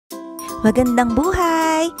Magandang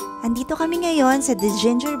buhay! Andito kami ngayon sa The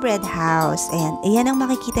Gingerbread House. Ayan ang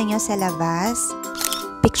makikita nyo sa labas.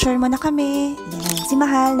 Picture mo na kami. Ayan. Si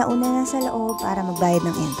Mahal nauna na sa loob para magbayad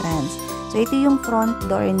ng entrance. So ito yung front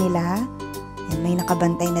door nila. Ayan, may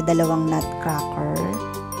nakabantay na 2 nutcracker.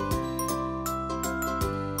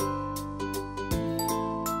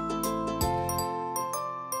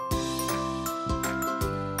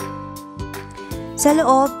 Sa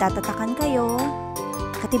loob, tatatakan kayo.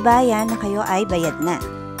 Katibayan na kayo ay bayad na.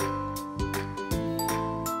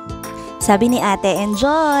 Sabi ni ate,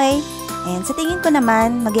 enjoy! And sa tingin ko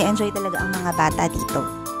naman, mag-e-enjoy talaga ang mga bata dito.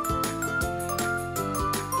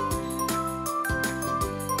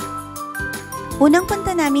 Unang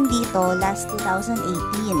punta namin dito last 2018.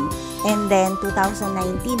 And then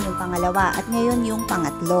 2019 yung pangalawa at ngayon yung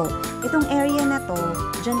pangatlo. Itong area na to,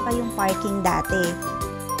 dyan pa yung parking dati.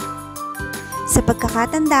 Sa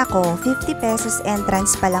pagkakatanda ko, 50 pesos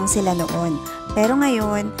entrance pa lang sila noon. Pero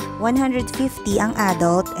ngayon, 150 ang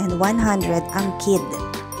adult and 100 ang kid.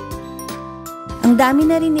 Ang dami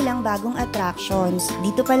na rin nilang bagong attractions.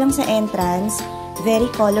 Dito pa lang sa entrance, very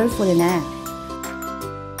colorful na.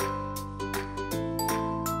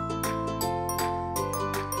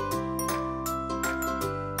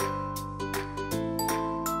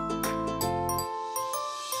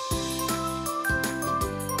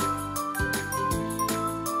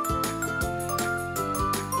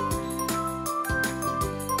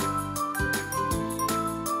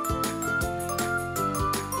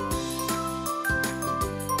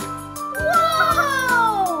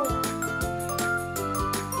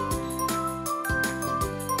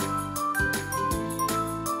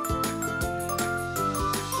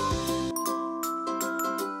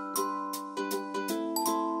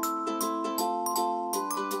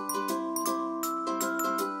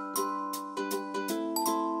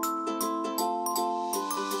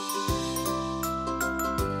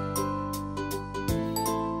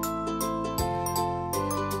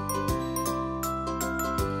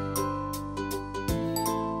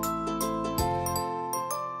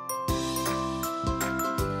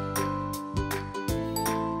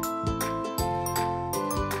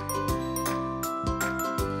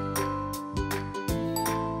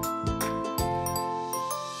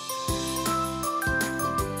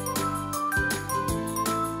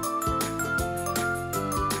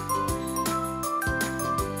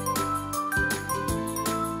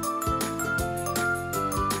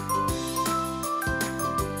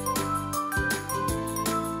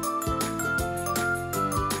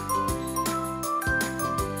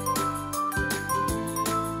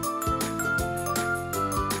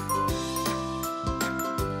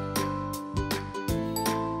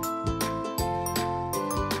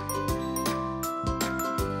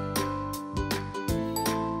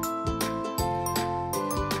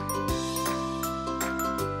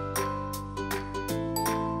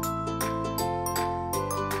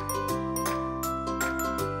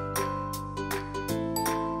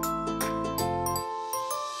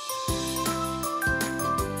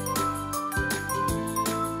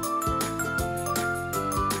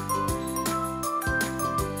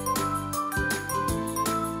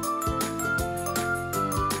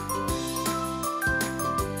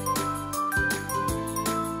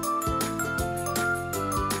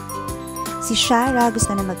 Si Shara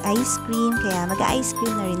gusto na mag-ice cream, kaya mag-ice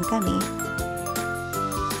cream na rin kami.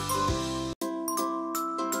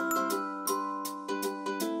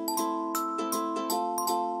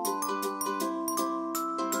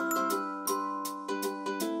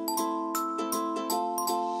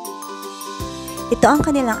 Ito ang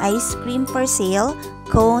kanilang ice cream for sale,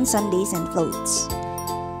 cones, sundaes, and floats.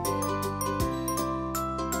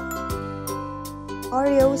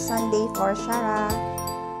 Oreo sundae for Shara.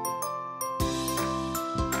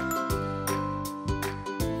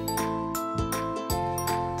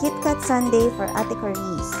 KitKat sundae for Ate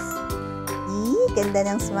Clarice. Ganda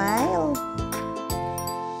ng smile.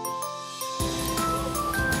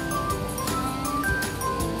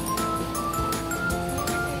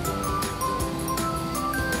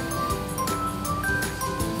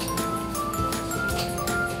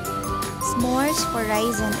 S'mores for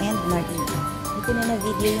Ryzen and Marie. Ito na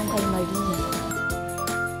video yung kay Marie.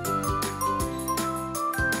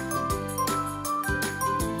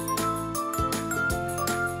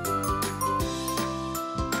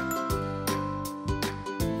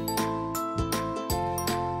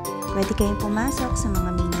 Pwede kayong pumasok sa mga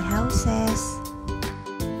mini houses.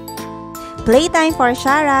 Playtime for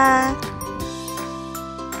Shara!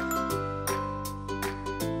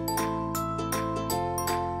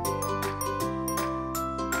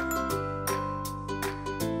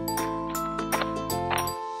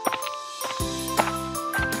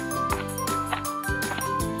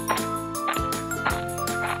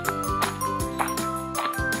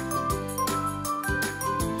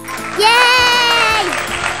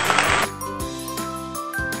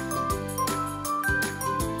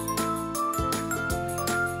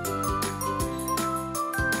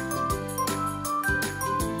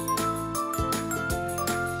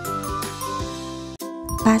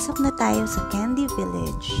 Pasok na tayo sa Candy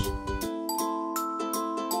Village.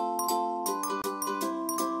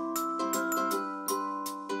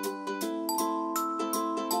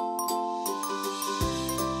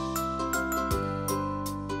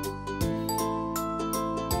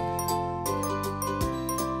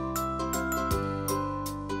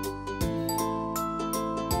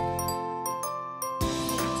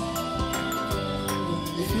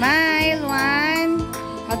 Smile, 1.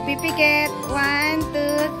 Magpipikit, 1,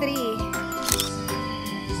 2,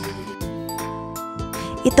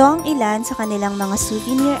 3. Ito ang ilan sa kanilang mga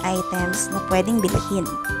souvenir items na pwedeng bilhin.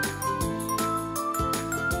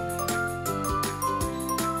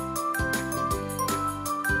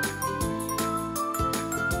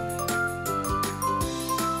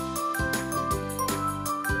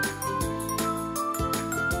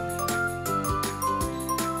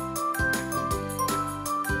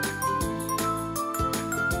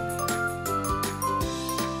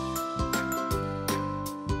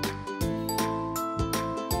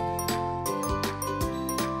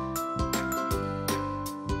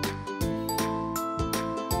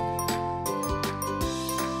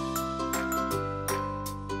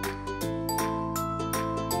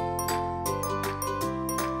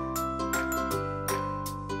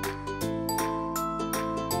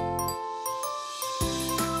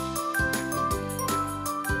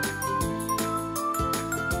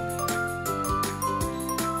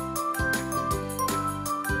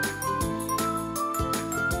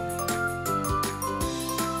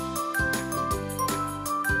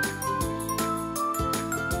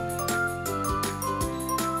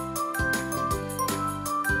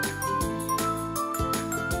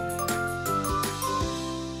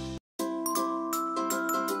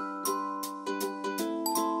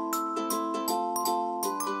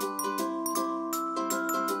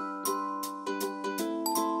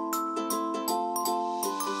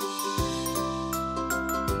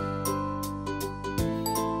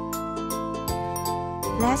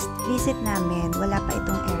 Last visit namin, wala pa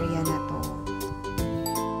itong area na to.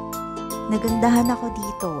 Nagandahan ako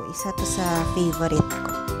dito, isa to sa favorite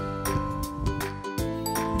ko.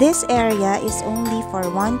 This area is only for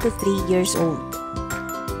 1 to 3 years old.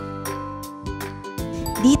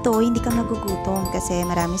 Dito, hindi ka magugutom kasi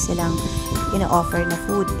marami silang ino-offer na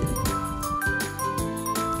food.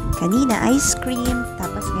 Kanina, ice cream,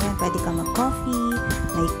 tapos ngayon pwede ka mag-coffee,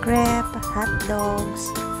 may crepe, hot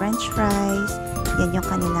dogs, french fries. Yan yung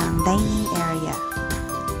kanilang dining area.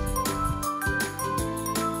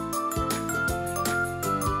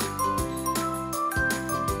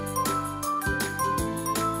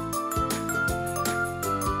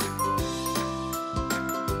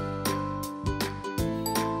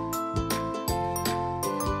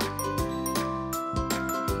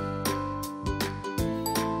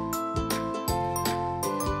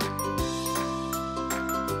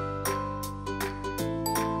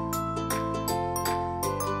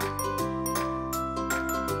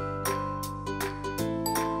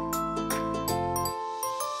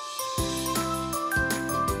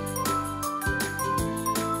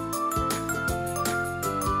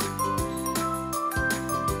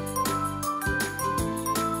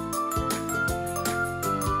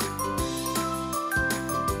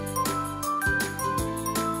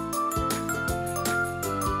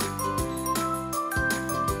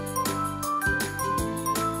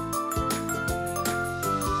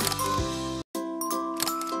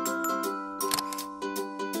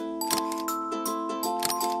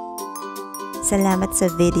 Salamat sa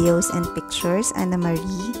videos and pictures, Ana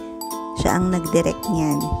Marie. Siya ang nag-direct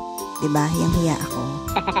niyan. Diba? Hiyang-hiya ako.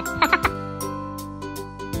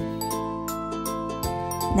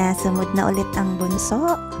 Nasa mood na ulit ang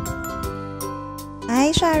bunso.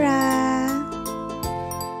 Hi, Shara!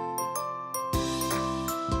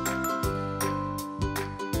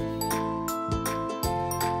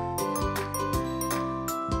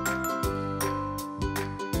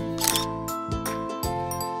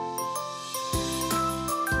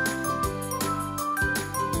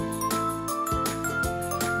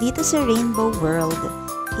 Dito sa Rainbow World,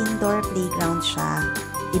 indoor playground siya.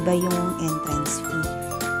 Iba yung entrance fee.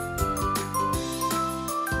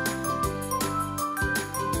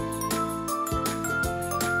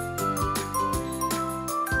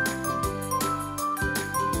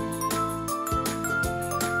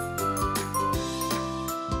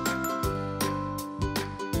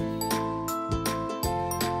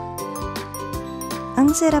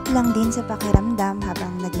 Ang sarap lang din sa pakiramdam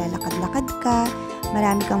habang naglalakad-lakad ka.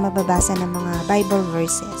 Marami kang mababasa ng mga Bible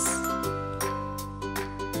verses.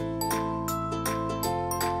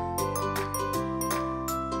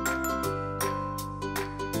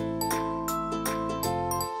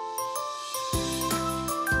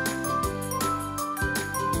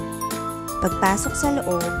 Pagpasok sa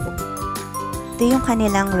loob, ito yung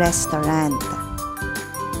kanilang restaurant.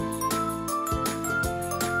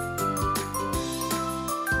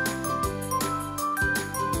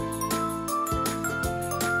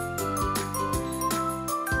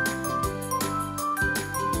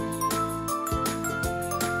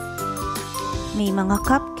 May mga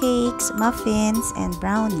cupcakes, muffins, and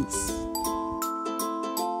brownies.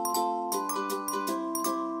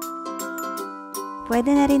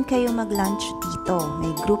 Pwede na rin kayo mag-lunch dito.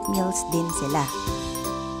 May group meals din sila.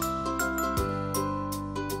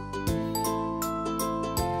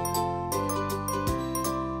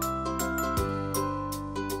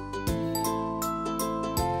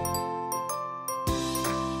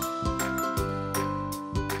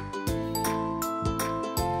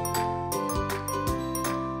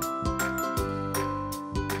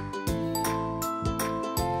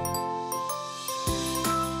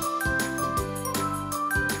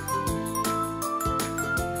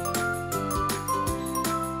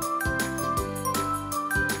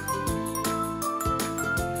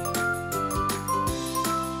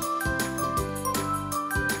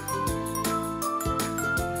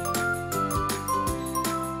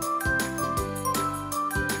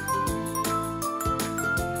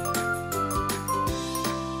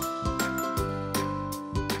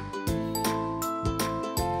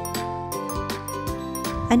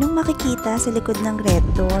 Anong makikita sa likod ng red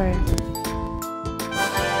door?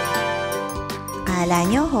 Akala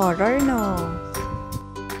nyo horror, no?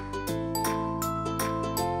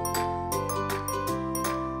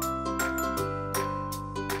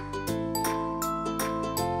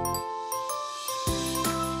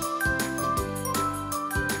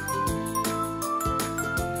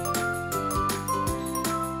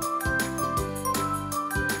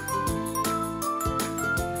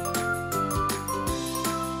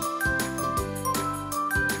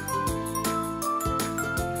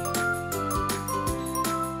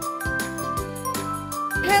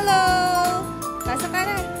 Hello! Pasok ka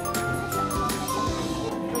na.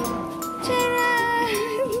 Charan!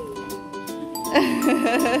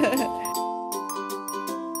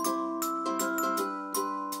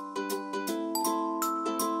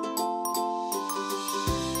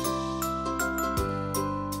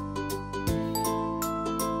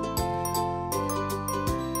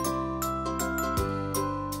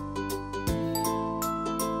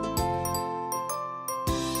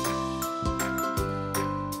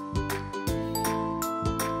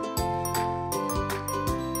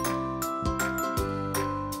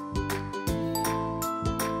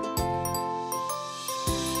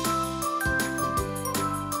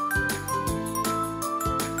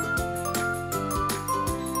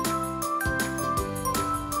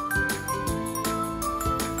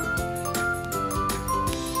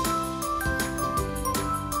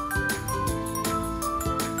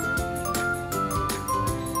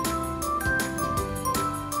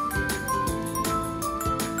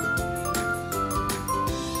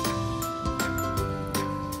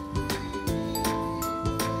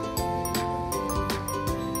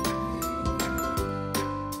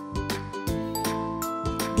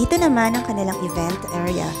 Dito naman ang kanilang event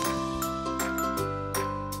area.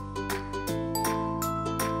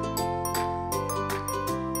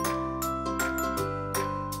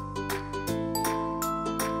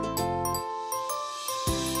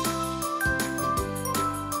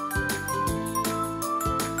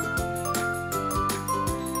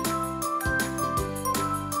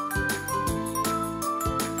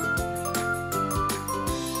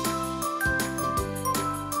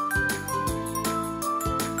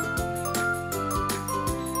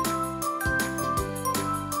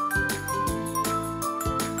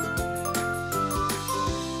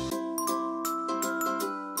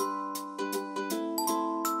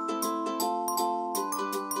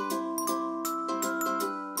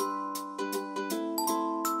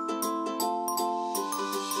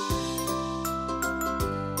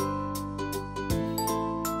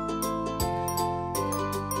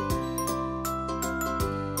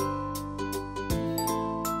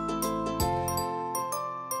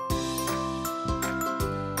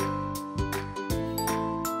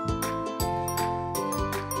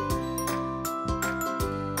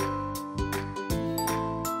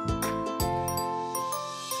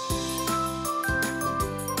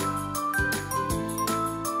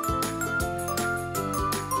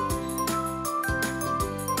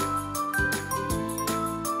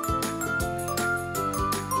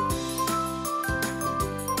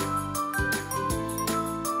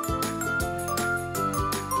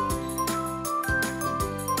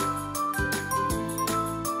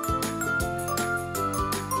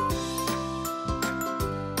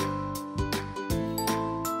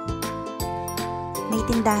 May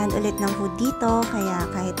tindahan ulit ng food dito, kaya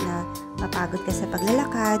kahit na mapagod ka sa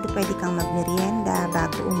paglalakad, pwede kang magmerienda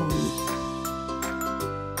bago umuwi.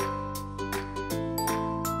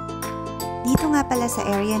 Dito nga pala sa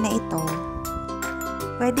area na ito,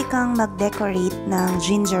 pwede kang mag-decorate ng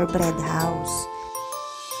Gingerbread House.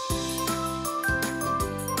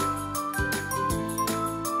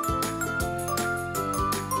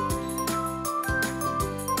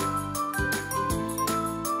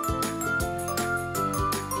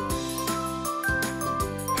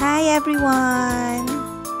 Hi everyone!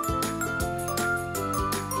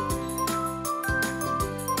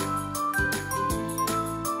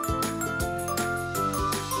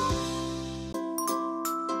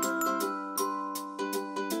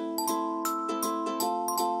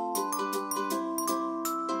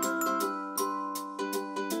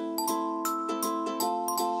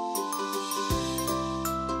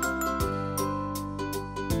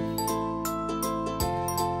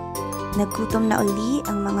 Naggutom na uli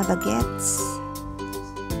ang mga bagets.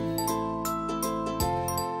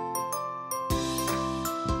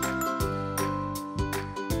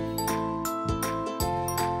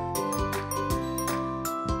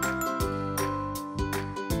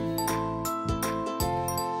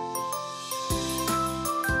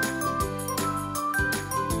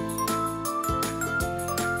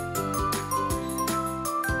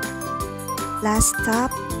 Last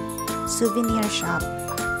stop, souvenir shop.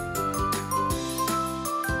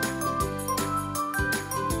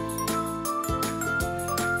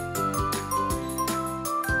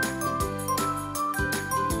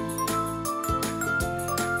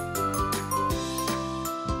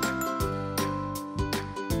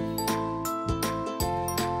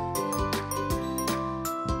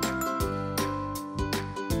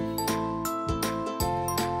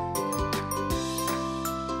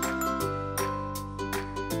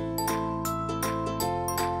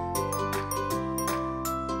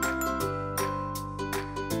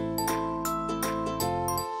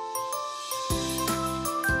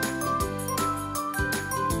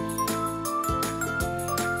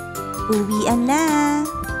 Uwian na!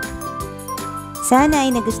 Sana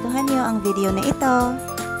ay nagustuhan niyo ang video na ito.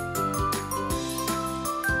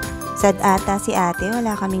 Sad ata si ate,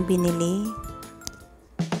 wala kaming binili.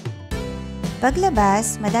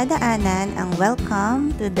 Paglabas, madadaanan ang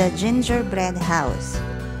welcome to the Gingerbread House.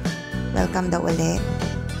 Welcome daw ulit.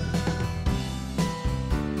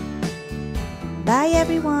 Bye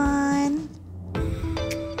everyone!